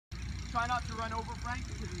Try not to run over Frank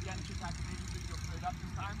because again, it's just activation, so you go straight up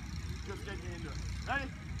this time. Just get into it. Ready?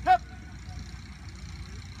 Hip!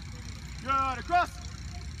 Good, across.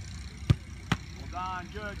 Hold on,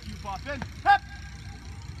 good, Q pop in. Hip!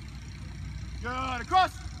 Good,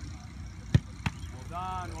 across.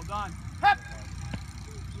 Well done. Hip!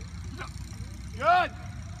 Good.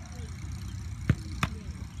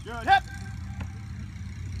 Good, hip!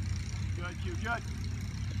 Good, Q, good.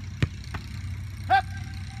 Hip!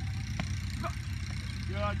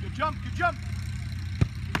 Good jump, good jump.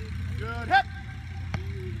 Good, hip!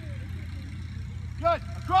 Good,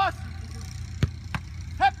 across.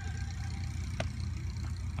 Hip!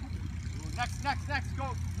 Ooh, next,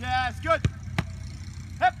 go. Yes, good.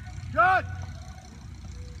 Hip, good.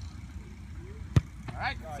 All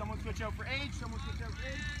right, someone switch out for age,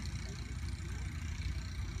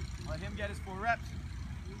 Let him get his 4 reps.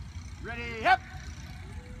 Ready, hip!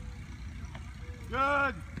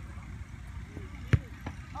 Good.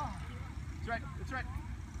 That's right.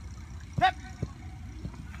 Hip!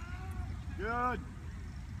 Good.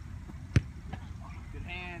 Good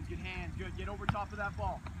hands, good. Get over top of that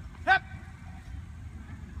ball. Hip!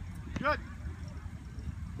 Good.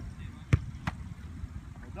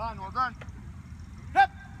 Well done. Hip!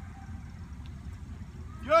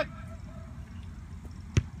 Good.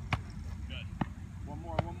 One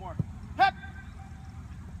more. Hip!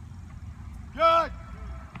 Good.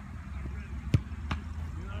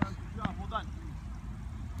 Good job, well done.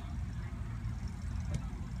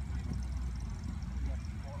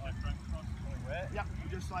 Yeah, you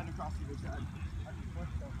just slide across the other side.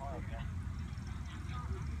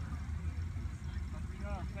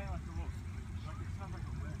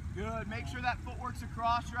 Good, make sure that footwork's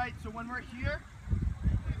across, right? So when we're here,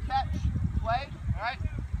 catch, play, all right?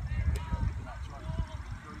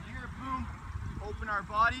 So here, boom, open our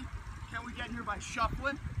body. Can we get here by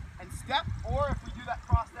shuffling and step? Or if we do that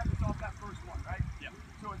cross step, it's off that first one, right? Yeah.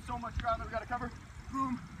 So it's so much ground that we gotta cover,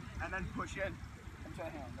 boom, and then push in into the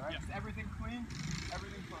hands, all right? Yeah. Everything clean,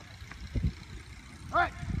 everything perfect. All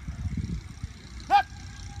right. Hip.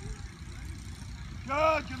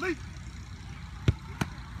 Good leap.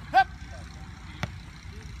 Hip.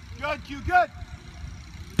 Good, Q, good.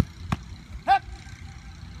 Hip.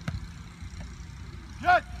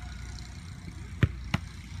 Good.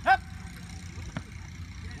 Hip.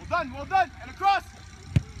 Well done. And across.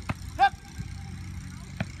 Hip.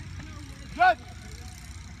 Good.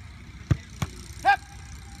 Hip.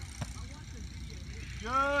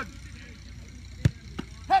 Good.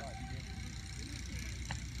 Hip.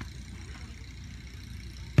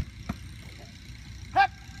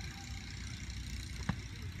 Hip.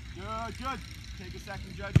 Good. Take a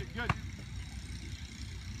second, judge it. Good.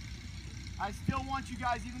 I still want you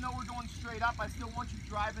guys, even though we're going straight up, I still want you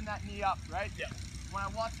driving that knee up, right? Yeah. When I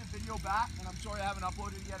watch the video back, and I'm sorry I haven't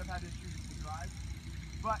uploaded it yet, I've had issues with the drive,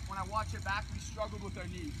 but when I watch it back, we struggled with our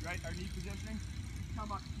knees, right? Our knee positioning. We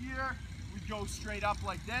come up here, we go straight up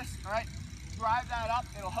like this, all right? Drive that up,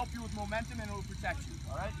 it'll help you with momentum and it'll protect you,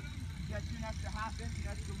 all right? Get you an extra half inch,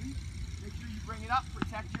 an extra leap. Make sure you bring it up,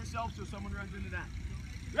 protect yourself so someone runs into that.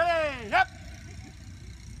 Ready, hip!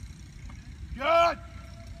 Good!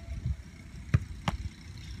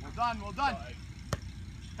 Well done.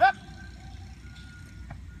 Hip!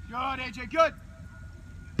 Good, AJ, good.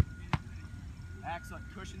 Excellent,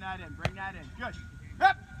 cushion that in, bring that in, good.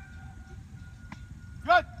 Hip!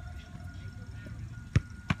 Good.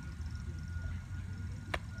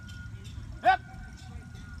 Hip!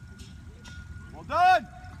 Well done.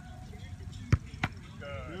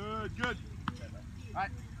 Good. All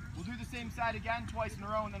right, we'll do the same side again, twice in a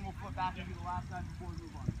row, and then we'll flip back and do the last side before we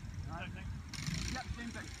move on. All right? Yep, same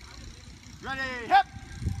thing. Ready, hip!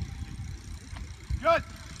 Good.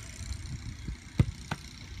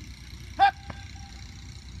 Hip!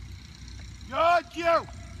 Good, Q!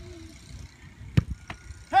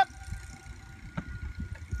 Hip!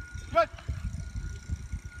 Good.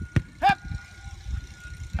 Hip!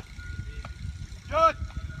 Good.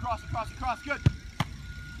 Cross, good.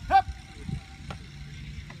 Hip!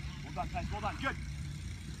 Well done, guys, well done, good.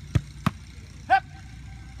 Hip!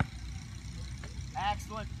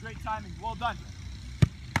 Excellent, great timing, well done.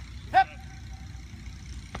 Hip!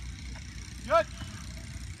 Good.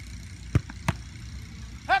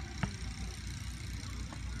 Hip!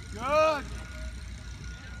 Good.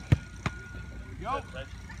 Go.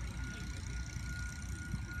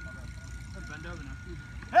 Bend over now.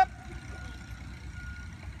 Hip!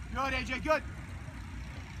 Good, AJ, good.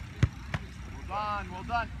 Well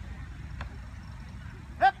done.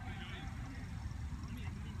 Hip!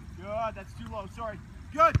 Good, that's too low, sorry.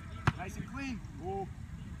 Good, nice and clean. Ooh.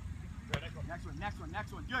 Next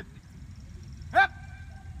one, good.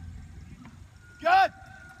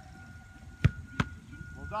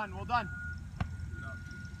 done, well done.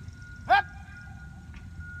 Hep.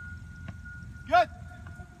 Good.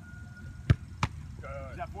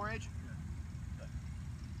 Is that 4H?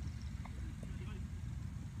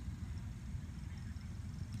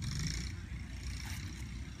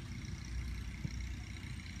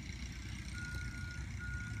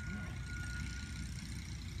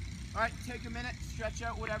 All right, take a minute, stretch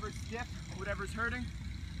out whatever's stiff, whatever's hurting.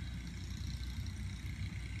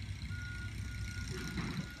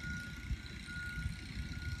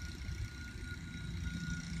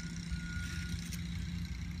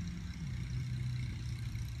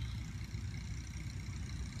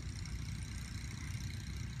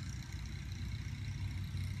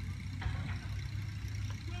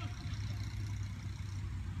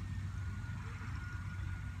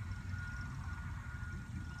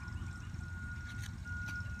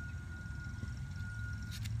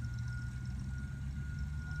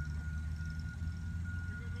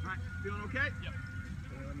 All right, feeling okay? Yep.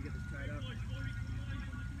 Okay, let me get this tied up.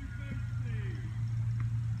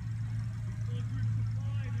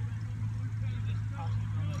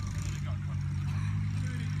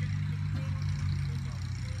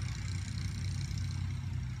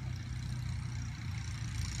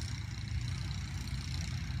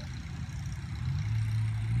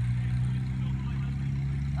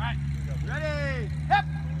 All right, ready, hip.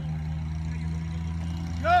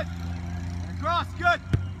 Good. And across, good.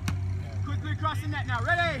 Quickly across the net now.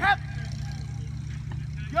 Ready, hip.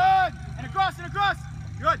 Good. And across,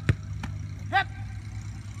 good. Hip.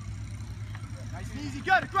 Nice and easy,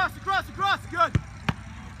 good. Across, good.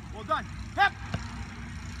 Well done. Hip.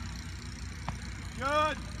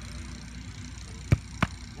 Good.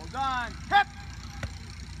 Well done. Hip.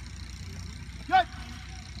 Good.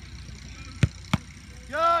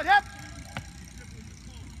 Good, hip.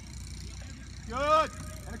 Good.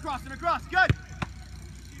 And across, good.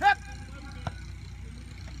 Hip.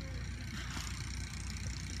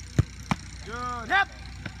 Good, hip.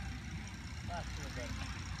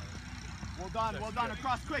 Well done,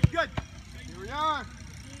 across quick, good. Here we are.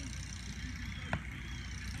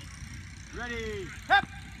 Ready, hip.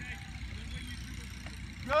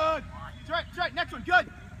 Good. That's right, next one,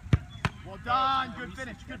 good. Well done, good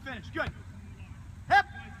finish, good. Hip.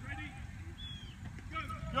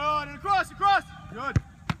 Good, and across, good. A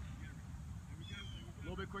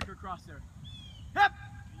little bit quicker across there. Hip.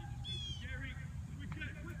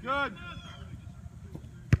 Good.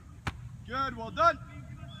 Good, well done.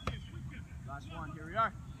 Last one, here we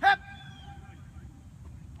are. Hip.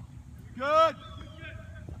 Good.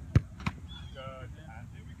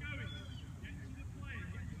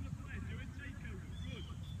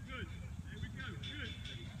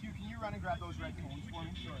 Can you run and grab those red cones for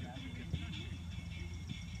me? Sure, man.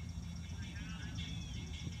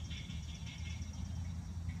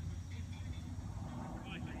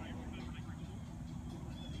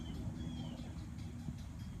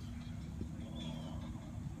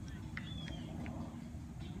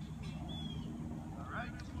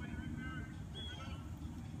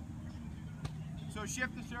 So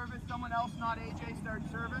shift the service, someone else, not AJ, start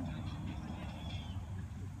serving.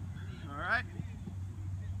 All right.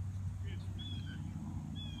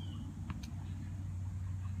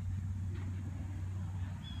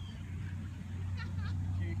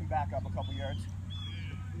 You can back up a couple yards.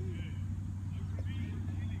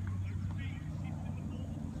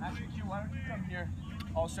 Actually, why don't you come here?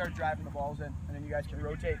 I'll start driving the balls in, and then you guys can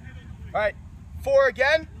rotate. All right, 4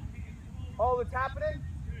 again. All that's happening.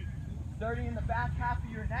 Starting in the back half of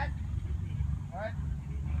your net. All right.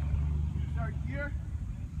 Start here.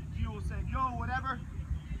 You will say go, whatever.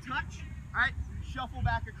 Touch. All right. Shuffle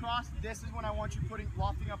back across. This is when I want you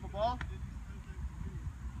lofting up a ball.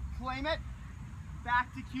 Claim it.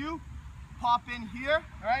 Back to cue. Pop in here.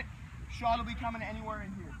 All right. Shot will be coming anywhere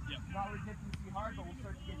in here. Yep. Not ridiculously hard, but we'll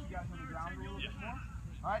start to get you guys on the ground a little bit more.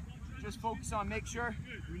 All right. Just focus on make sure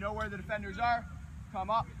you know where the defenders are.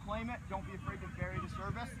 Come up. Claim it. Don't be afraid to vary the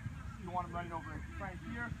service. You want them running over Frank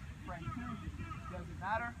here, Frank 2, doesn't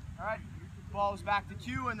matter. All right, ball's back to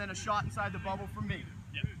cue, and then a shot inside the bubble from me.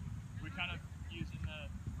 Yep. We're kind of using the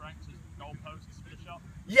Franks as goalposts for the shot.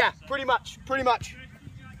 Yeah, pretty much.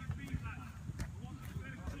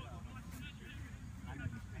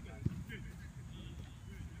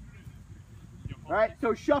 All right,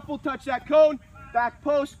 so shuffle, touch that cone, back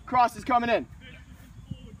post, cross is coming in.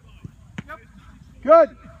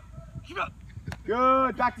 Good.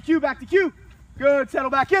 Good, back to cue. Good, settle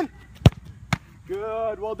back in.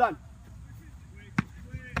 Good, well done.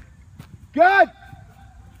 Good.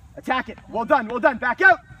 Attack it, well done, back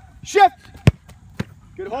out. Shift.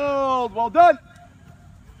 Good hold, well done.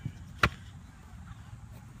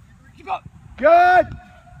 Good.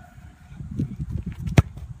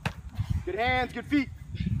 Good hands, good feet.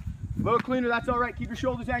 A little cleaner, that's all right. Keep your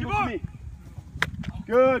shoulders angled to me.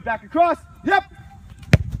 Good, back across. Yep.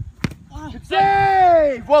 Good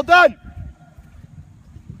save. Well done.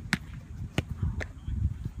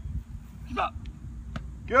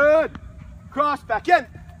 Good. Cross, back in.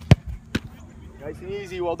 Nice and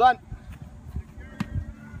easy, well done.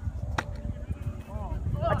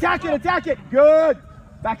 Attack it, good.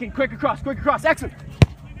 Back in, quick across, excellent.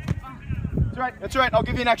 That's right, I'll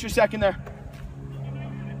give you an extra second there.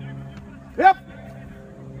 Yep.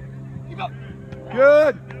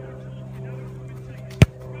 Good.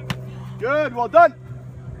 Good, well done.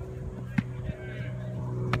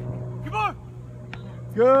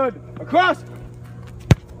 Good, across.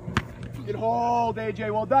 Good hold,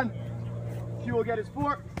 AJ, well done. Q will get his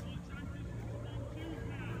 4.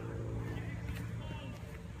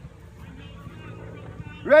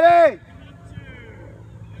 Ready?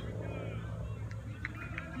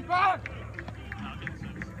 Keep on.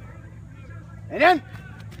 And in.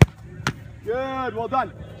 Good, well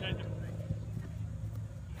done.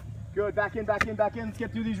 Good, back in. Let's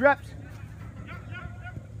get through these reps.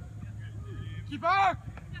 Keep on.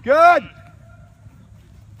 Good.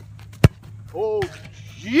 Oh,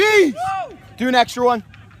 jeez. Do an extra one.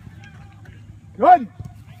 Good.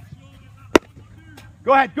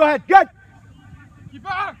 Go ahead, good.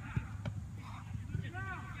 Keep on.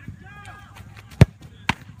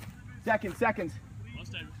 Seconds.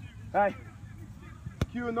 All right.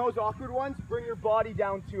 Q in those awkward ones, bring your body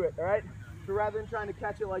down to it, all right? So rather than trying to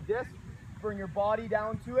catch it like this, bring your body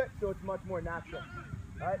down to it so it's much more natural,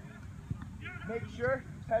 all right? Make sure,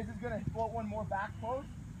 Pez is gonna float one more back pose.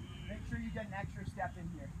 Make sure you get an extra step in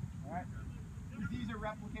here, all right? Because these are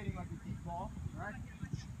replicating like a deep ball, all right?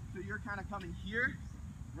 So you're kind of coming here,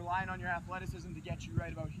 relying on your athleticism to get you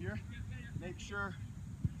right about here. Make sure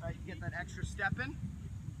you get that extra step in,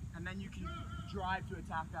 and then you can drive to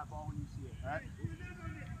attack that ball when you see it, all right?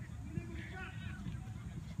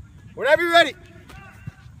 Whenever you're ready.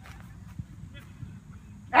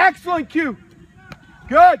 Excellent, Q.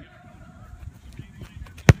 Good.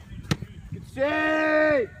 Good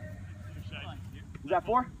save. Is that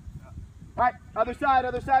 4? All right, other side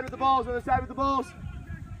with the balls,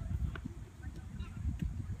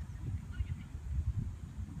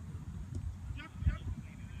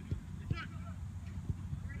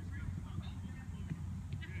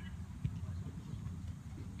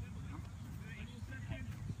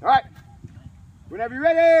 All right, whenever you're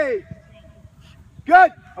ready.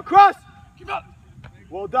 Good, across. Keep up.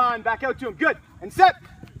 Well done, back out to him, good. And set.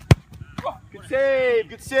 Good save,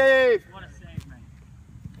 What a save, man.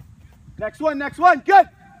 Next one, good.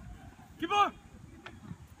 Keep on.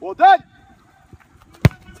 Well done.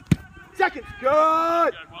 Seconds,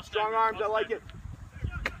 good. Strong arms, I like it.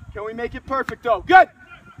 Can we make it perfect though? Good.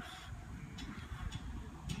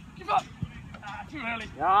 Keep up. Too early.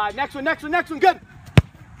 Next one, good.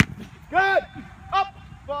 Good. Up.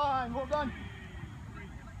 Fine. Well done.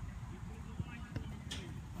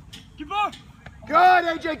 Keep on. Good,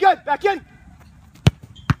 AJ. Good. Back in.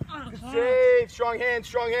 Good save. Strong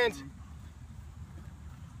hands.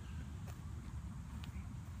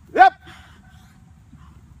 Yep.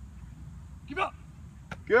 Keep up.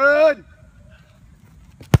 Good.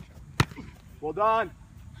 Well done.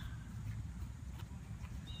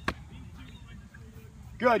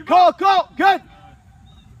 Good. Call. Good.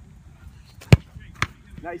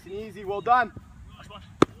 Nice and easy, well done.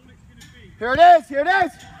 Here it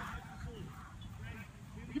is.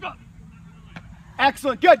 Keep up.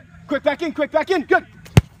 Excellent, good. Quick back in, good.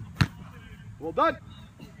 Well done.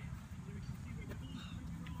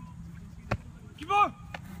 Keep on.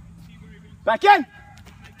 Back in.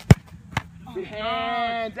 Good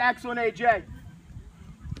hands, excellent, AJ.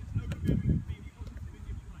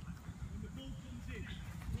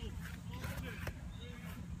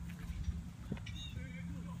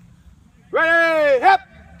 Ready, hip.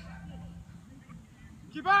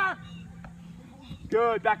 Keep on.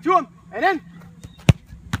 Good, back to him, and in.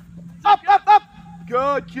 Up.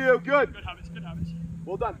 Good, Q, good. Good habits.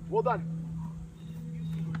 Well done.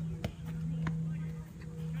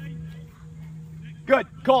 Good,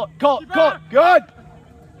 call it, good.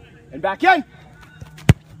 And back in.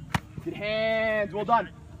 Good hands, well done.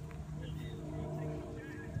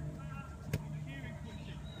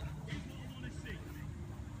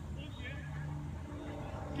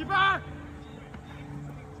 Keep on.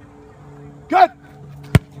 Good.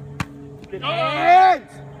 Good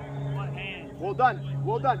hands. One hand. Well done.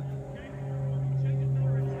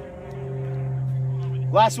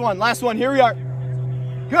 Last one, here we are.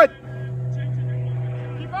 Good.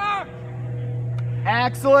 Keep on.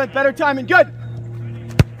 Excellent. Better timing. Good.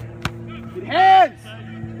 Good hands.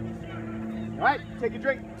 All right. Take a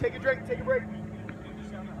drink. Take a drink. Take a break.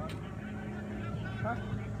 Huh?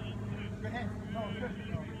 Good hands. No, good.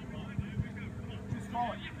 Just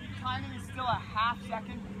follow it. Timing is still a half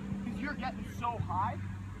second because you're getting so high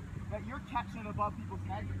that you're catching above people's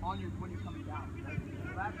heads on your when you're coming down.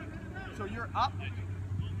 Right? So you're up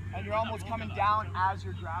and you're almost coming down as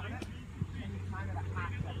you're grabbing it, and you time it a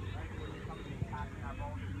half second, right? Where you're coming and attacking that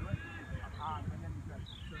ball to do it, and then you grab it.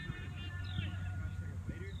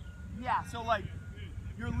 Yeah. So like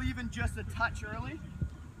you're leaving just a touch early,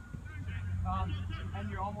 and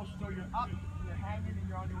you're almost so you're up, you're hanging, and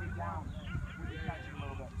you're on your way down. You're catching a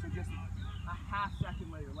little bit. So just a half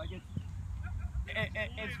second later, like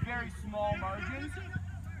it's very small margins,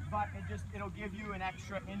 but it'll give you an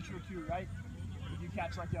extra inch or two, right? If you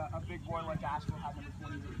catch like a big boy like Asheville had number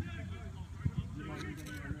 28, you don't even get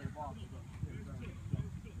anywhere near the ball.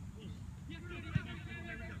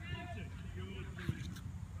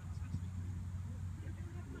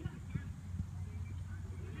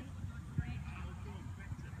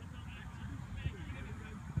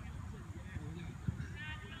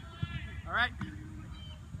 All right.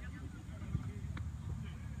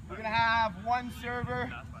 We're gonna have one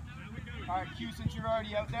server. All right, Q, since you're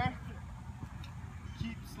already out there,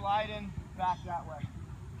 keep sliding back that way.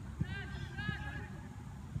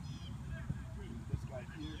 This guy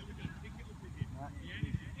here. Right.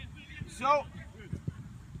 So,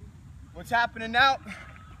 what's happening now?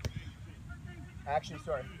 Actually,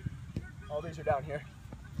 sorry. All these are down here.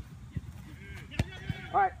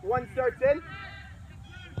 All right, one starts in.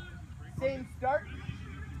 Same start.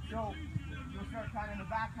 So you'll start kind of in the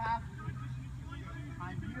back half.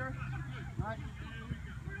 I'm here. All right.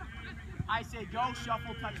 I say go,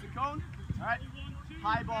 shuffle, touch the cone. All right.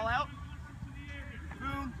 High ball out.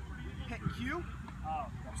 Boom. Hit Q.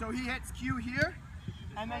 So he hits Q here,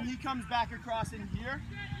 and then he comes back across in here.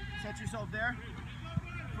 Set yourself there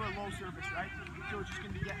for a low service, right? So it's just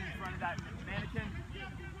going to be getting in front of that mannequin,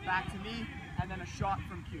 back to me, and then a shot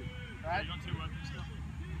from Q. All right.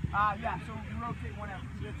 Yeah, so you rotate one out.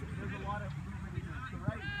 There's a lot of movement in here. So,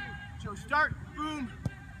 right? So start, boom,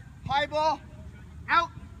 high ball,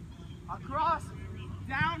 out, across,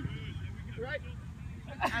 down, right?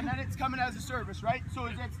 And then it's coming as a service, right? So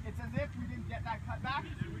it's as if you didn't get that cut back.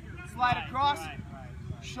 Slide across,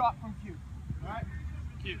 shot from Q. All right?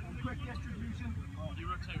 Q. And quick distribution. You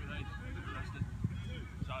rotate with those, rested.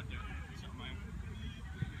 So I'd do it. It's not my own.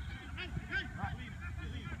 Right.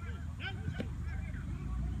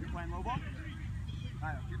 Playing low ball? I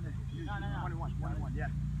know. No. 1-1, yeah.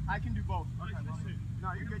 I can do both. Okay, well,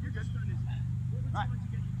 no, you're good, you're good. All right.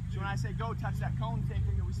 So when I say go, touch that cone, same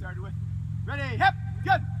thing that we started with. Ready, hip,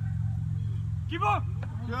 good. Keep on.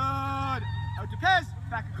 Good. Out to Pez,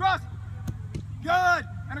 back across. Good.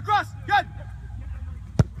 And across, good.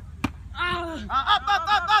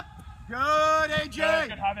 Up. Good, AJ.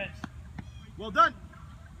 Good habits. Well done.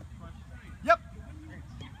 Yep.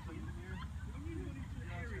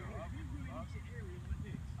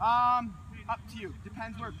 Up to you.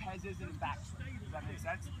 Depends where Pez is in his back swing. Does that make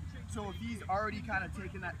sense? So if he's already kind of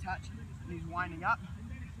taken that touch and he's winding up,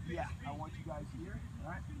 yeah, I want you guys here,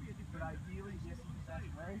 all right? But ideally, this is the best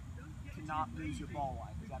way to not lose your ball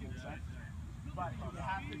line. Does that make sense? But you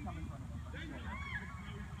have to come in front of him.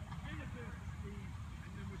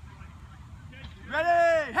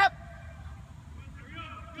 Ready, hip!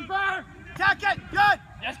 Keeper! Attack it! Good!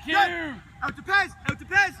 Yes, Q! Good. Out to Pez!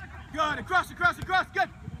 Good! Across, good!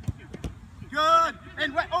 Good!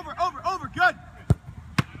 And wet, over, good!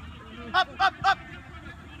 Up!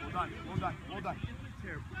 Well done.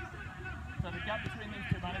 So the gap between these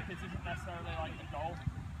two mannequins isn't necessarily like the goal.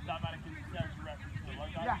 That mannequin is there to reference the low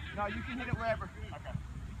guy. Yeah, no, you can hit it wherever. Okay.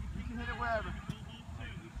 You can hit it wherever.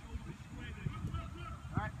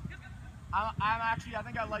 Alright. I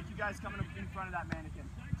think I like you guys coming up in front of that mannequin,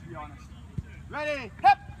 to be honest. Ready,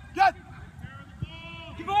 hip, good!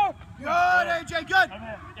 Keep on! Good, AJ, good! I'm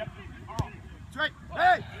here, yep. That's right,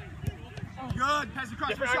 hey! Good, pass across,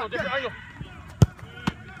 Different angle, good.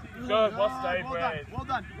 Good, well stayed, Well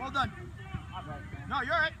done. No,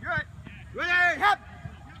 you're alright. Ready, hip!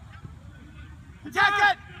 Attack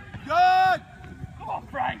it! Good! Come on,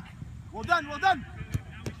 Frank! Well done.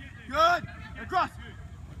 Good, across.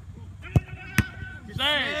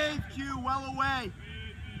 Save Q, well away.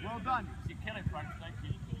 Well done. You're killing Frank, thank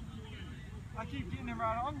you. I keep getting him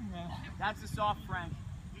right on there. That's a soft Frank.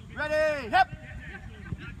 Ready, hip!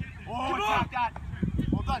 Oh, attack that.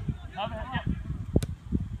 Well done. Another hit, yep.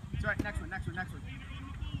 It's alright, next one.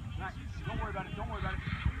 Right, don't worry about it.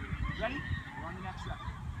 Ready? We're on the next step.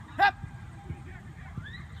 Hip!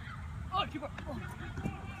 Oh, keep up. Oh.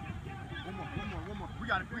 One more. We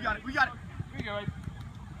got it. Here you go, Abe.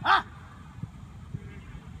 Ah!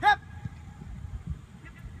 Hip!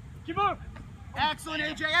 Keep on. Excellent,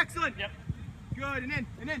 AJ, excellent. Yep. Good, and in.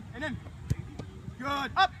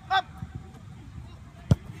 Good, up.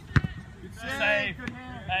 Good save, good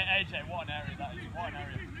hand. Hey, AJ, what an area that is. What an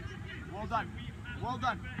area. Well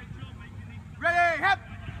done. Ready, hip!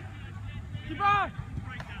 Keep on!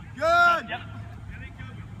 Good! Yep.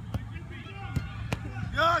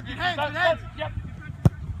 Good hands. Yep.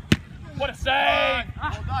 What a save!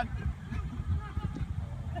 Well done.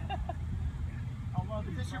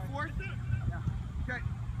 Is this your fourth? Yeah. Okay.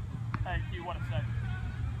 Hey, Q, what a save.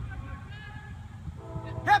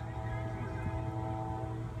 Hip!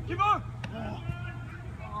 Keep on!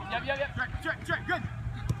 Yep. Check, good.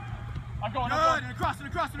 I'm going. Good, and across.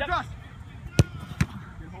 Yep.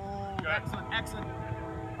 Good hold. Good. Excellent.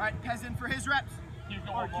 All right, Pez in for his reps. Q's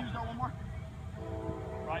got Or one more. Q's got one more.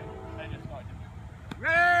 Right, they just started.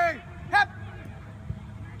 Ready, hip!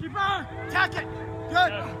 Keep on! Tack it.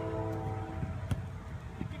 Good. Yeah.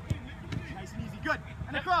 Nice and easy. Good.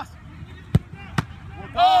 And across. Well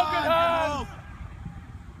done. Oh, good hands.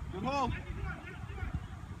 Good hold.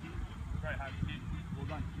 Great hands, Q. Well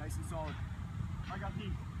done. Nice and solid. I got D.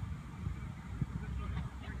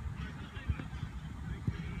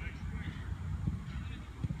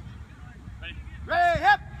 Ready? Ready,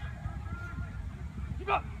 hip! Keep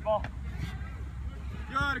up. Ball.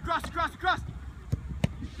 Good. Across.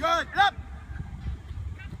 Good. And up.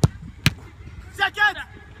 Second.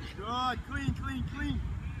 Good. Clean.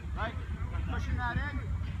 Right? Pushing that in.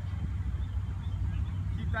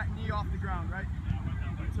 Keep that knee off the ground, right?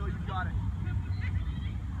 Until you've got it.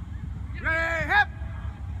 Ready, hip!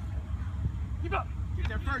 Keep up. Get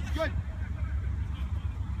there first. Good.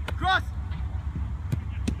 Cross.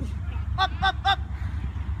 Up.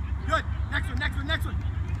 Good. Next one. Ooh,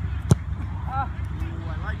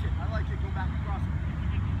 I like it. Go back across.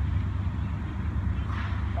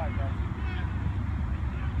 Sorry, guys.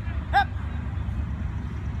 Hip.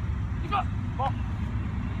 Keep up. Ball.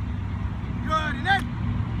 Good. And in.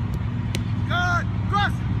 Good.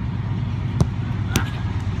 Cross.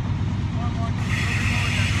 One more.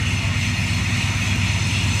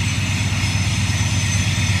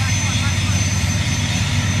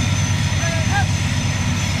 Ready, hip.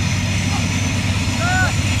 Good.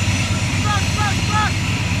 Cross.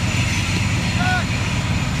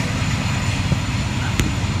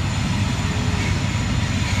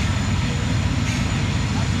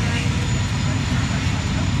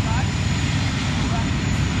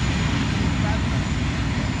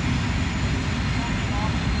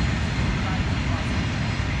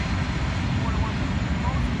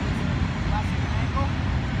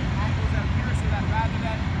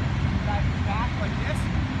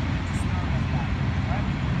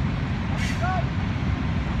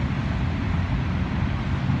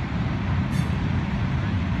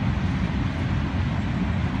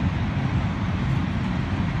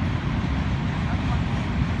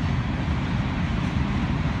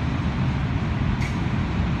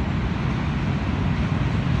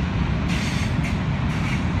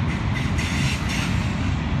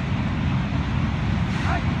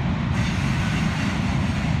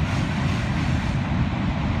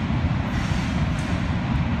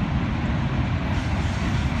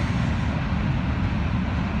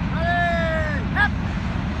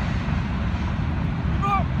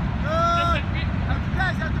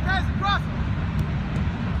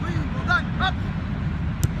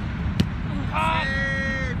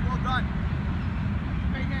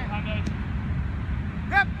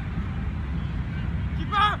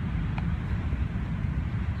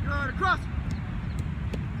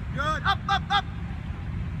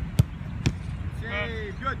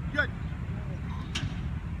 Good.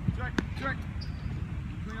 Good. Check.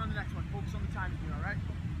 Clean on the next one. Focus on the timing here, all right?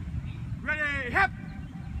 Ready, hip!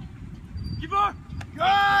 Keep on! Good,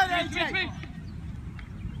 AJ!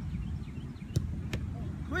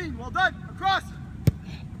 Clean, well done. Across!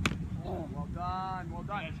 Oh, well done.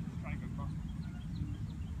 Yeah, she's trying to go across.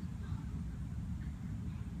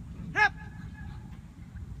 Hip!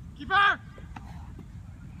 Keep on!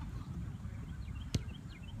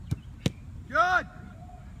 Good!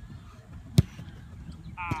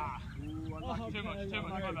 Ah! Ooh, unlucky. Too much,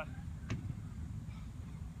 my bad.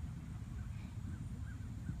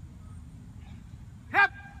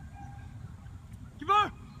 Hip! Keep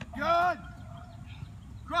on! Good!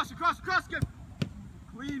 Cross, good!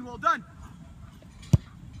 Clean, well done.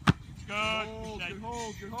 Good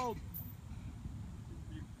Hold.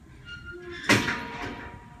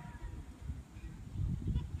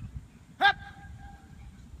 Hip!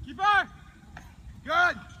 Keep on!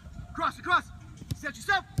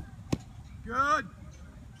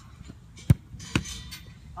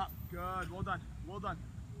 Good, well done, well done.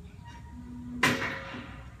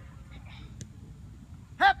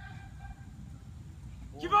 Hip!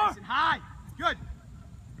 Keep on! Nice and high, good.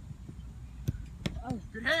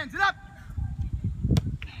 Good hands, it up!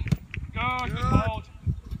 Good hold.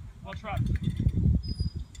 Well trapped.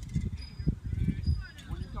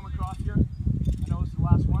 When you come across here, I know it's the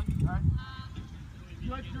last one, right?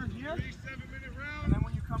 Good through here. 7-minute round. And then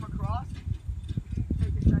when you come across,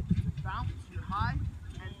 take a second to bounce, you're high,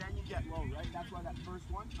 and then you get low, right? That's why that first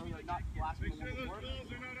one, or not the last one, the one before,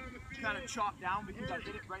 kind of chopped down because I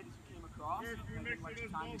did it right as you came across. And then much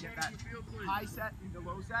time to get that high set into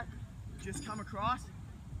low set. Just come across,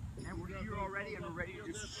 and we're here already, and we're ready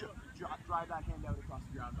to just drive that hand out across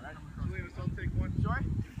the ground, all right? I'll take one. Sorry?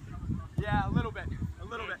 Yeah, a little bit, a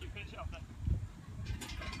little bit.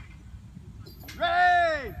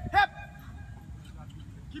 Ready, hip!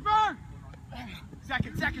 Keep on!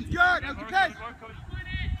 Seconds, good, out the pace!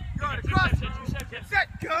 Good, across! Set,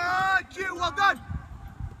 good, cue, well done!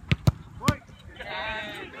 Point.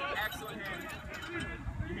 Excellent hand.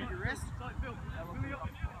 You hit your wrist?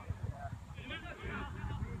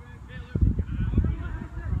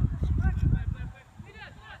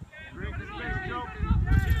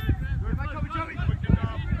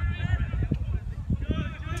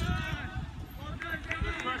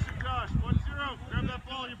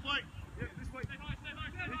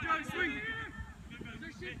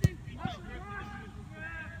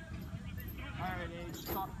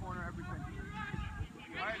 Top corner, everything.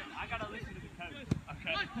 Alright, I gotta listen to the coach.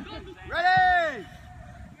 Okay. Ready!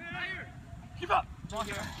 Keep up!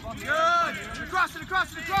 Good! Across it! Good!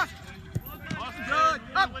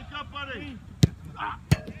 Up! Wake up, buddy!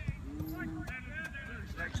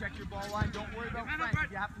 Check your ball line. Don't worry about flank.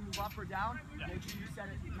 If you have to move up or down, make sure you set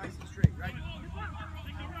it nice and straight, right?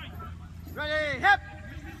 Ready! Hip!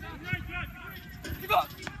 Keep up!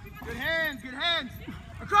 Good hands!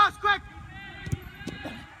 Across, quick!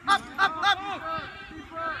 Up!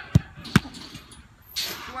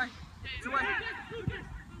 It's away.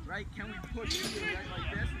 Right? Can we push you right like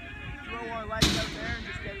this? Throw our legs out there and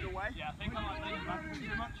just get it away? Yeah, I think I'm like leaning backwards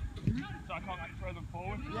too much, so I can't like throw them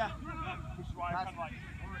forward. Yeah. Which is why I kind of like.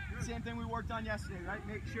 Same thing we worked on yesterday, right?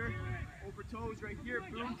 Make sure over toes right here,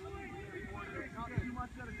 boom. Not too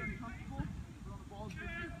much that it's uncomfortable, but on the balls good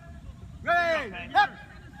too. Ready! Okay. Yep!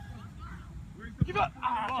 Keep up!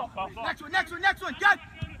 Off. Next one, good!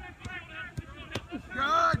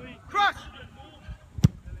 Good! Crush!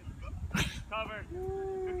 Cover.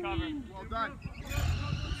 Good cover. Well done.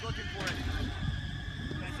 He's looking for it.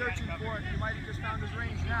 He's searching for it. He might have just found his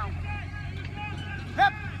range now.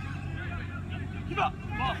 Hip! Keep up!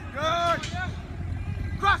 Ball. Good!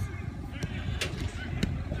 Cross!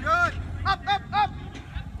 Good! Up!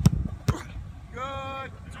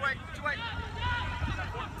 Good! It's away.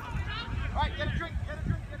 All right, get a drink.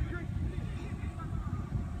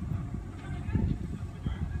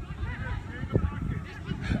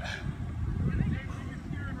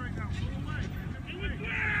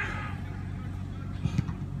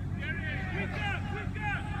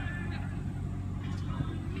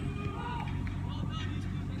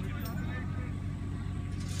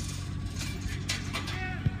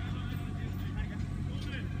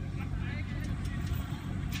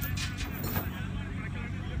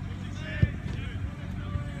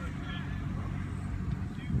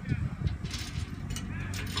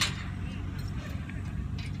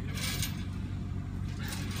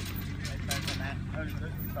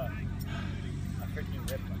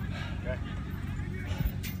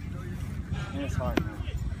 And it's hard, man.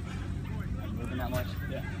 Moving that much.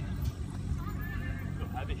 Yeah. Feel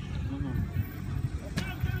heavy.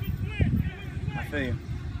 I feel you.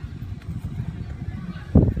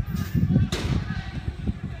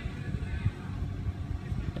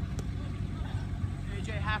 AJ,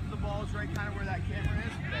 half of the ball is right kind of where that camera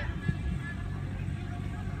is.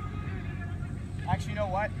 Actually, you know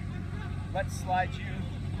what? Let's slide you,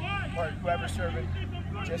 or whoever's serving,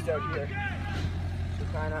 just out here. So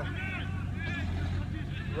kind of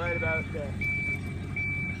right about there.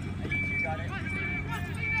 You got it.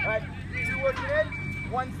 All right, 2 working in,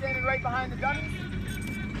 1 standing right behind the dummies.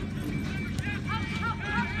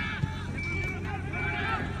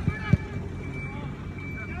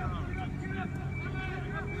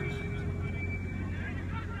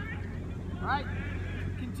 All right,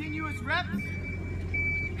 continuous reps.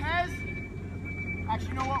 Pez. Actually,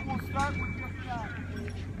 you know what? We'll start with just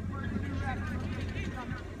first 2 reps.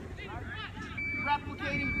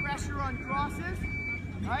 Replicating pressure on crosses.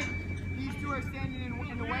 Right? These 2 are standing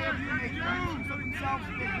in the way of you, making room for themselves.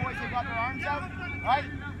 Big boys, they got their arms out. Right?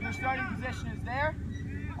 Your starting position is there.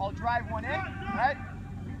 I'll drive one in. Right?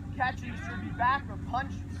 catch and distribute back or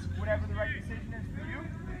punch, whatever the right decision is for you.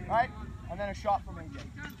 All right, and then a shot from AJ.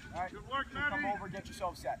 All right, Good work, so come Maddie. over, get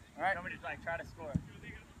yourself set. All right. Somebody just like try to score.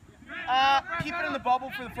 Keep it in the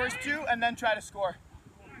bubble for the first two, and then try to score.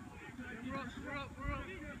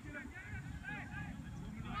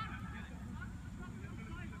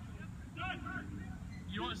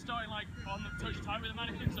 You want to start like on the touch time with the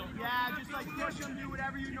mannequins? Or? Yeah, just like push them, do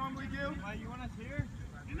whatever you normally do. You want us here?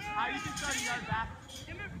 You can start a yard back.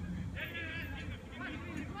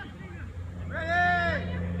 Ready!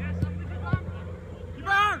 Keep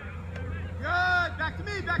on! Good! Back to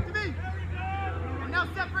me, back to me! And now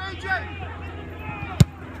step for AJ!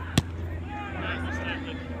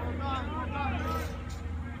 Hold on, hold on.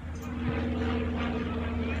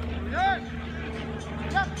 Good!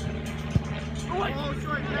 Yep! Oh,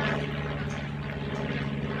 sorry, man.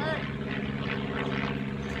 Hey!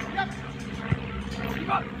 Yep! Keep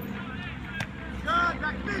up! Good,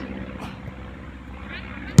 back to me!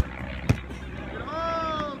 Good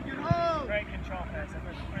hold, good hold! Great control pass.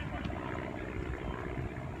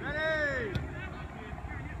 Ready!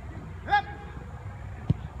 Yep!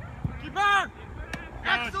 Keep on!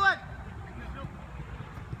 Excellent!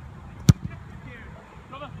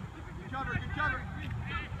 Cover. Good cover, good cover.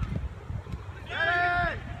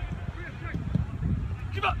 Ready!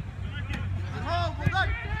 Keep up. Good hold, well done!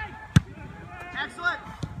 Excellent!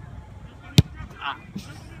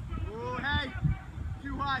 Oh, hey!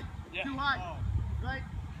 Too high, Yeah. too high. Right?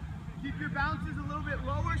 Keep your bounces a little bit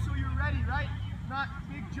lower so you're ready, right? Not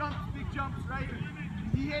big jumps, right?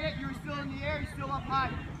 He hit it, you were still in the air, you're still up high.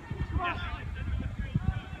 Come on!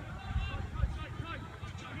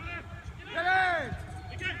 Ready!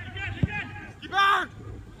 Keep on!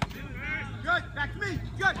 Good, back to me,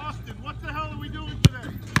 good! Austin, what the hell are we doing today?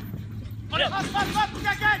 Up, good!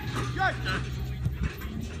 Good!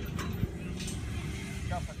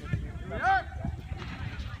 Good!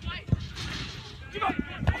 Keep up.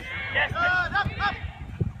 Yes. Good, up!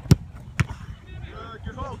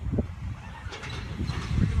 Good hold.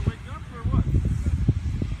 We're gonna wake up or what?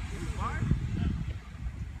 Why?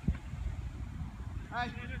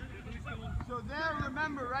 Alright, so there,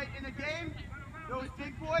 remember, right, in a game, those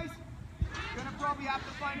big boys, you're gonna probably have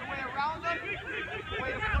to find a way around them, a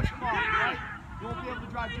way to push them off, right? You won't be able to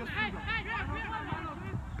drive just through them.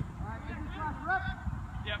 Alright, this is class, we're up.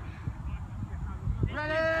 Yep.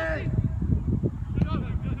 Ready!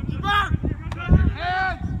 Keep on!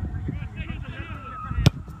 Hands!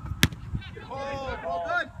 Hold, well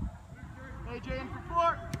done. AJ in for 4.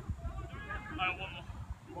 I want one more.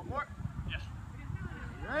 One more. Yes.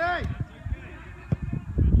 Ready!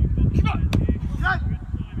 Keep up. Good!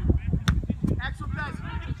 Excellent pass.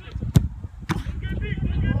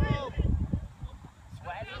 Hold.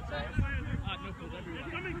 Knuckles everywhere.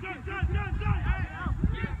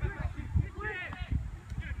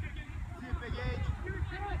 See a big age.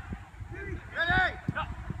 Ready!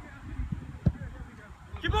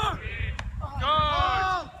 Keep on. Good.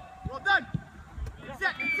 Hold. Well done.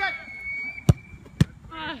 Set.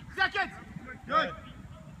 Seconds. Good.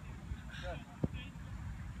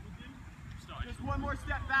 Just one more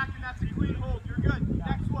step back and that's a clean hold. You're good.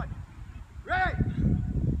 Next one. Ready?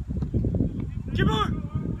 Keep on.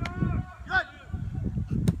 Good.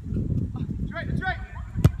 That's right.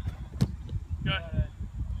 Good.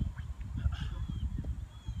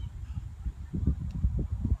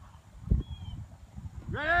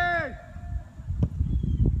 Ready?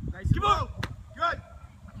 Nice. Keep on. Good.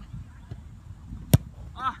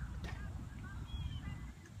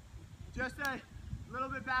 Just a little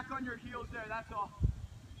bit back on your heels there, that's all.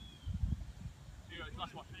 Here you go.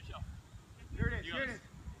 Last one. Finish it off. Here it is, You here it guys. is.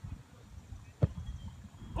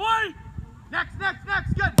 Oi! Next, good.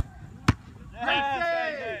 Great Yes,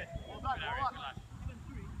 save. Well done, Good, well Aaron, done. good lad.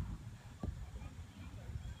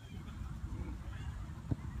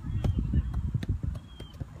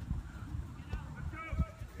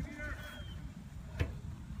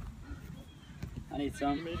 I need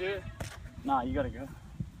some. Me do it? Nah, you gotta go.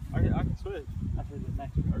 I can switch. I think the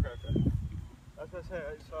next. Okay. That's what I said,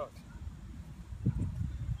 it sucks.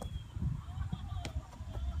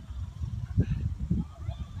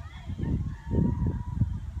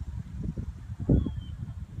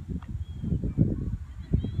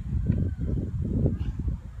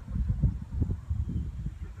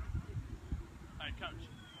 Hey, coach.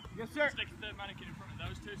 Yes, sir. Stick the mannequin in front of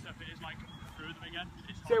those two, so if it is like through them again.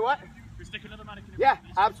 It's Say what? We stick another mannequin in Yeah,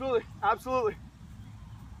 front of these absolutely.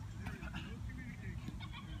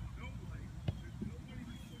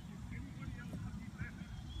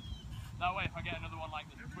 That way, if I get another one like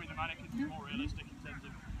this between the mannequins, it's more realistic in terms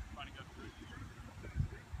of trying to go through.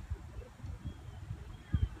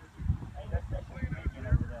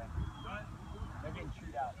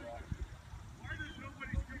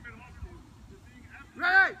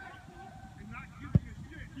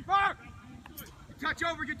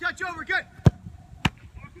 touch over, good touch over, good.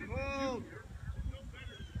 Hold.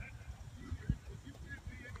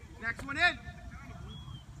 Next one in.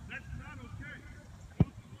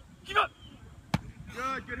 Keep up.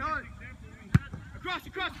 Good, good hold. Across,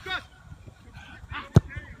 across, across. Ah.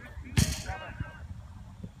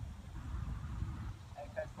 Hey,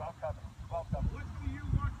 guys, well covered. Well covered. What do you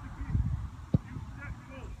watch the key? You set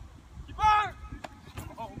goal. Keep on.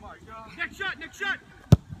 Oh my God. Next shot, next shot.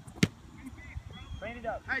 Clean it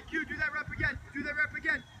up. Hey, Q, do that rep again. Do that rep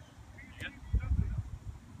again.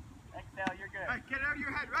 Exhale, you're good. Hey, get it out of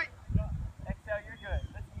your head, right? Exhale, you're good.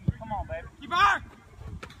 Let's eat. Come on, baby. Keep on.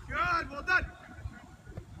 Good, well done.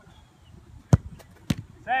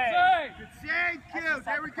 Save. Good save, Q. That's the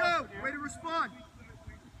There we go. sacrifice, dude. Way to respond.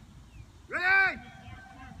 Ready?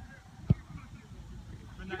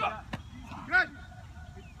 Keep up. Good.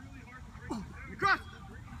 Across.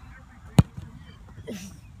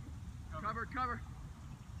 Cover, cover.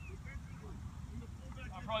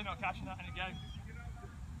 I'm probably not catching that in a game.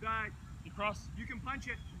 Back. You cross. You can punch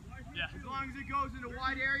it. Yeah. As long as it goes into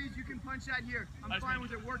wide areas, you can punch that here. I'm Nice fine man.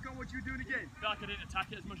 with it. Work on what you're doing again. I feel like I didn't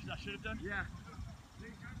attack it as much as I should have done. Yeah.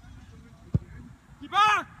 Keep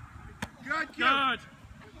on. Good, Q. Good.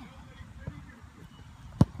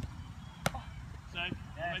 Save.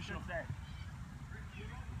 Yeah, Make sure. good save.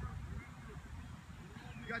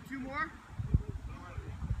 You got two more?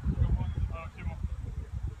 Oh, two more.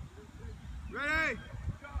 Ready?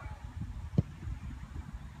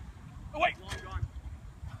 Oh, wait.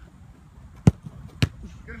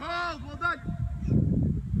 Good hold. Well done.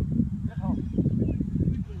 Good hold.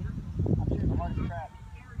 I'm shooting the hardest crap.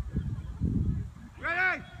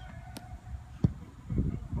 Ready?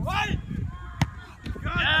 Wait.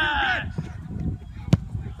 Good. Yes. Good.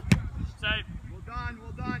 Save. Well done.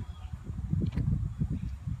 Well done.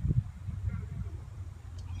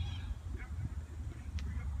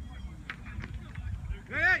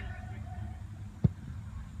 Ready?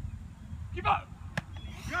 Keep up.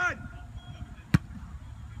 Good.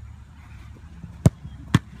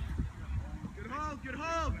 Good hold. Good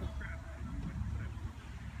hold.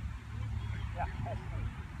 Yeah.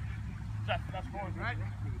 That's forward. Right.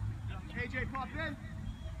 AJ, pop in.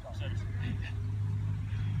 Save.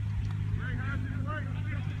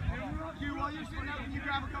 Q, while you're sitting out, can you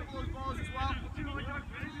grab a couple of those balls as well?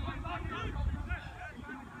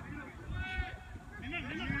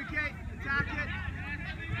 Communicate, attack it.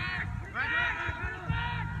 Right.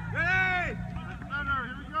 Ready?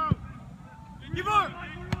 Here we go. Keep on.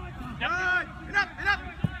 Good. And up, and up.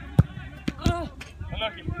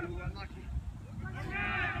 Unlucky. Unlucky.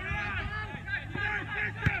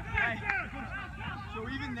 Hey. So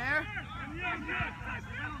even there,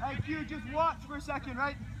 hey Q, just watch for a second,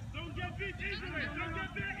 right? Don't get beat easily. Don't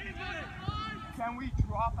get beat easily. Can we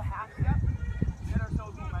drop a half step? Get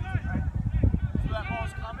ourselves momentum, right? So that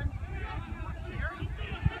ball's coming. We're here. And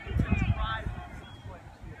drive these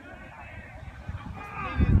players here. The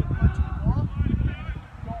thing is, with punching the ball, you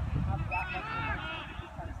don't have that much momentum. You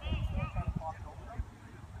just kind of stay still, trying to cross over them.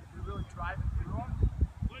 If you really drive it through them,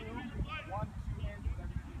 boom, 1, 2 hands with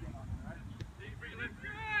everything you get on it, right?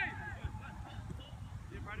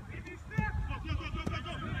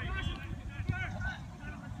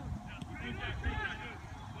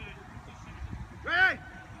 Ready?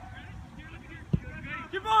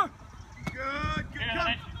 Keep on. Good, good, Yeah, come.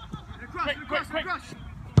 nice. And across, Quick, and across, quick, and across.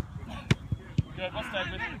 Good. Let's stay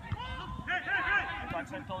with it. Right,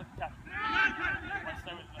 same totally catch. Let's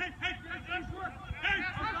stay with it.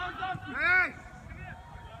 Ready?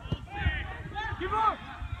 Keep on.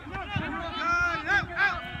 Good, out,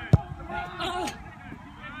 out.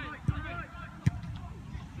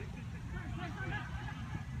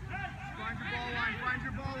 Find your ball line, find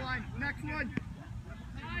your ball line. Next one.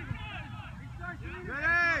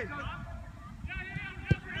 Ready?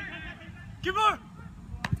 Keep on.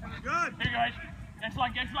 Good. Here you go, H. Next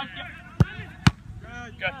line, yep.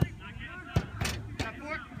 Good. Good. That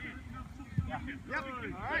four? Yeah. Yep.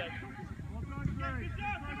 All right.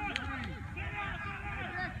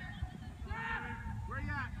 Where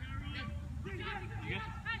you at? You good?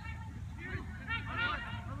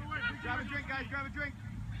 Grab a drink, guys. Grab a drink.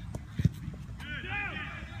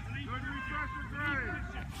 Good refreshment, Ray.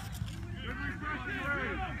 Good refreshment,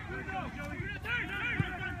 Ray.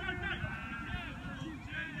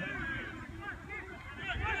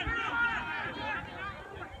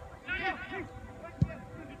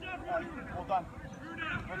 Well done.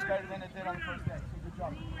 Much better than it did on the first day. So good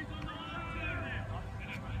job.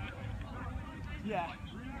 Yeah.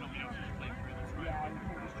 Yeah, you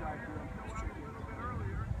can just drive through them. It's tricky.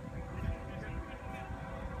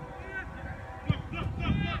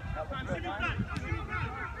 That was good, huh?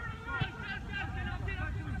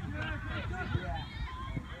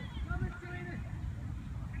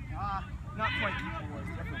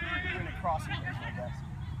 awesome, I guess.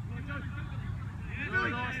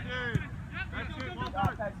 Good, Austin. That's it, well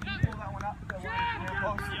done. Pez, can you pull that one up? So we're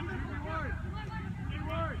close.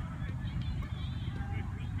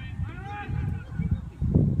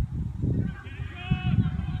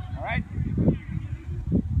 All right.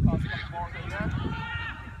 Toss a couple balls over there.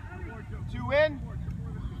 2 in.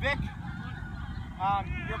 Vic,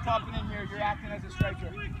 you're popping in here. You're acting as a striker.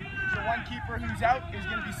 So one keeper who's out is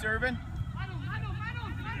going to be serving.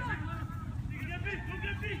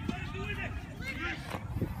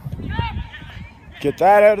 Get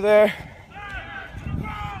that out of there.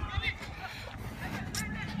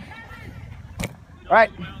 All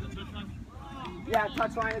right. Yeah,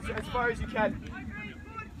 touch line as far as you can.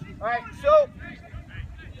 All right, so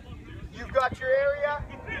you've got your area,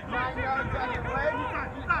 9 yards on your leg.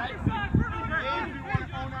 Right? Game, we want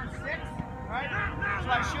to own our 6. Right? So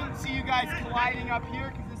I shouldn't see you guys colliding up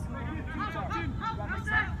here because this is going to be too tough. Does that make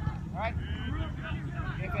sense? All right?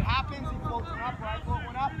 If it happens, he floats one up or I float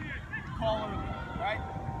one up, call early. Right?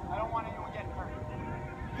 I don't want anyone getting hurt.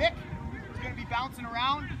 Vic is going to be bouncing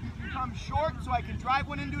around. He can come short so I can drive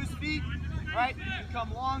one into his feet. Right? He can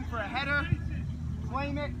come long for a header,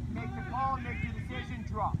 claim it, make the call, make the decision,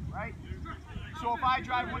 drop. Right? So if I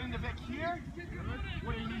drive one into Vic here,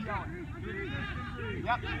 what are you yelling?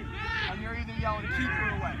 Yep. And you're either yelling keep or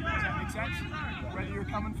away. Does that make sense? Whether you're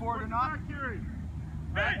coming forward or not?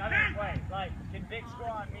 Right, other way. Like, can Vic score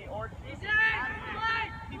on me or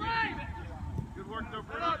Good work, though,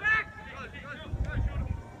 bro.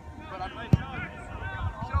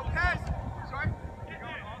 So Pez, sorry?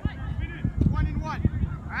 1 and 1.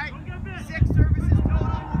 Alright? 6 services total.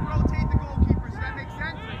 We'll rotate the goalkeepers. Does that make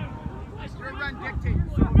sense? Your run dictates.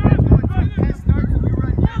 So Pez starts and you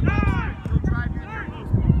run your post. You'll drive your near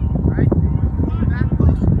post. Alright? Back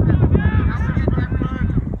post. Now we're getting everything.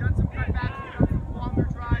 We've done some cutbacks. We've done some longer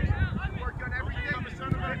drives. We've worked on everything.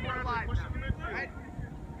 We're live. Alright?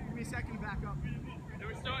 Give me a second to back up.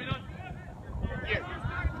 We're starting on. Here.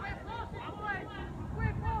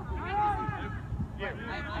 Here.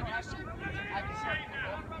 I can start.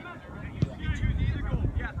 You choose either goal.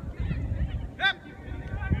 Yeah. Yep.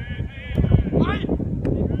 Right.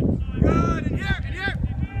 Good. And here. And here.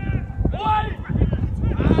 Wide!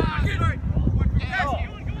 Sorry. One for Pez.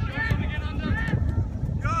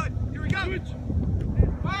 Good. Here we go.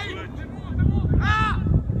 Right. Ah!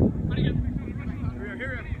 Here we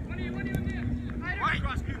go. Right.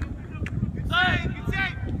 Cross. Good save. Good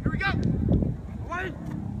save. Here we go. Right.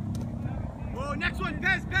 Whoa, next one.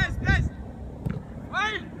 Pez.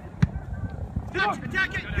 Right. Touch.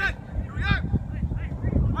 Attack it. Good. Here we go.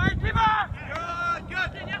 Right. Keep up. Good.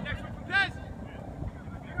 Next one from Pez.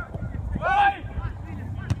 Wide!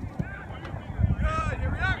 Good.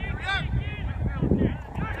 Here we are.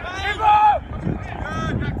 Keep up!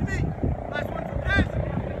 Good. Back to me. Last one from Pez.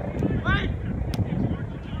 Right.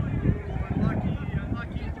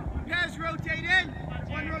 Unlucky. Pez, rotate in.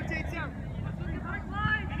 One rotates out.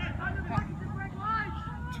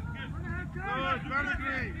 Good,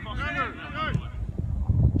 Benedict. Benner, good.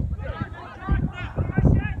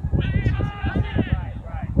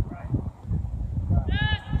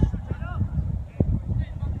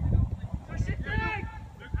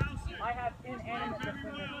 I have inanimate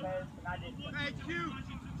defenders, but I didn't. Hey, Q.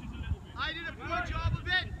 I did a poor job of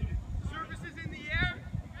it. Services in the air.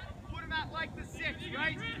 Put him at like the 6,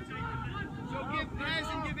 right? So give Pez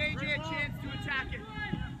and give AJ a chance to attack it.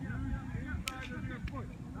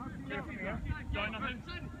 Going nothing.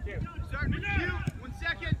 Starting with Q. 1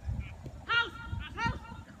 second.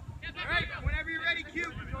 All right, whenever you're ready,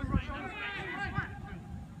 Q.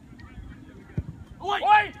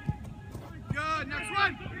 Wait! Good, next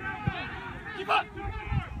one. Keep up!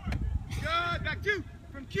 Good, back 2.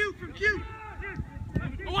 From Q.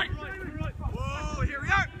 Away! Whoa, here we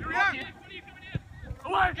are.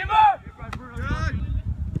 Away! Keep up! Good.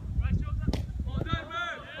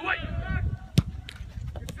 Away!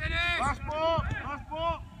 Good finish. Last ball.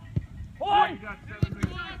 Away! You got 7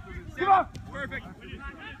 minutes. Keep up! Perfect.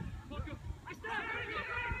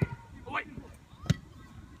 Away!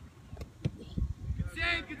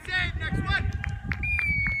 Good save. Next one.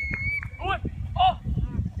 Away! Oh!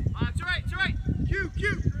 It's all right. Q. If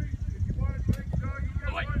you want to take Doug, you get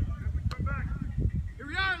Away. one. Then we come back. Here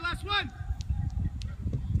we are, last one.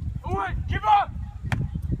 Away! Keep up!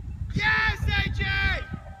 Yes, AJ!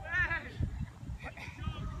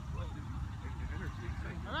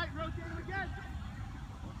 All right, rotate him again.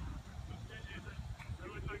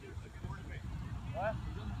 What?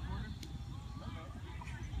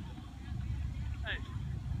 Hey,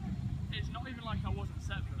 it's not even like I wasn't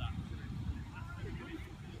set for that.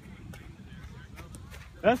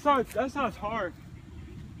 That's how it's hard.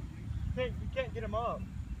 You can't get him up.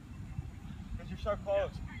 Because you're so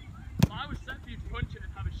close. I was set for you to punch it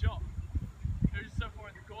and have a shot. It was just so far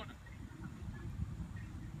in the corner.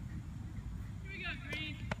 Here we go,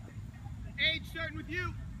 Green. Age starting with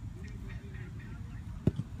you.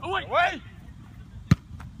 Oh, wait! Away!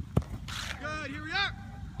 Good, here we are.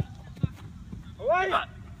 Away!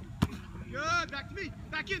 Good, back to me.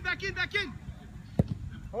 Back in, back in, back in.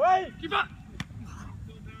 Away! Keep up!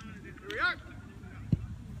 Here we are.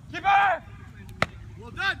 Keeper!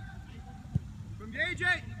 Well done. From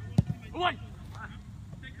AJ. Away!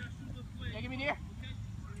 Yeah, give me near.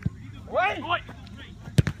 Away! Away!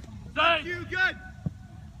 Stay! You good.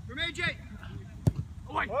 From AJ.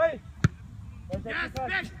 Away! Away! Yes,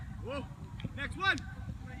 next. Whoa. Next one.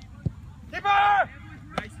 Keeper!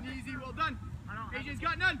 Nice and easy, well done. AJ's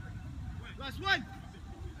got none. Last one.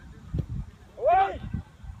 Away!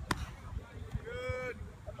 Good.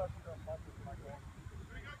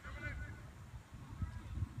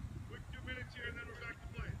 Quick 2 minutes here and then we're back to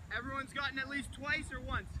play. Everyone's gotten at least twice or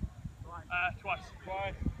once? Twice.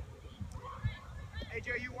 Twice.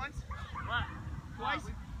 AJ, are you once? What? Twice? 2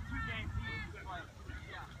 games each.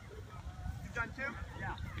 You've done two?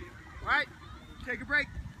 Yeah. All right, take a break.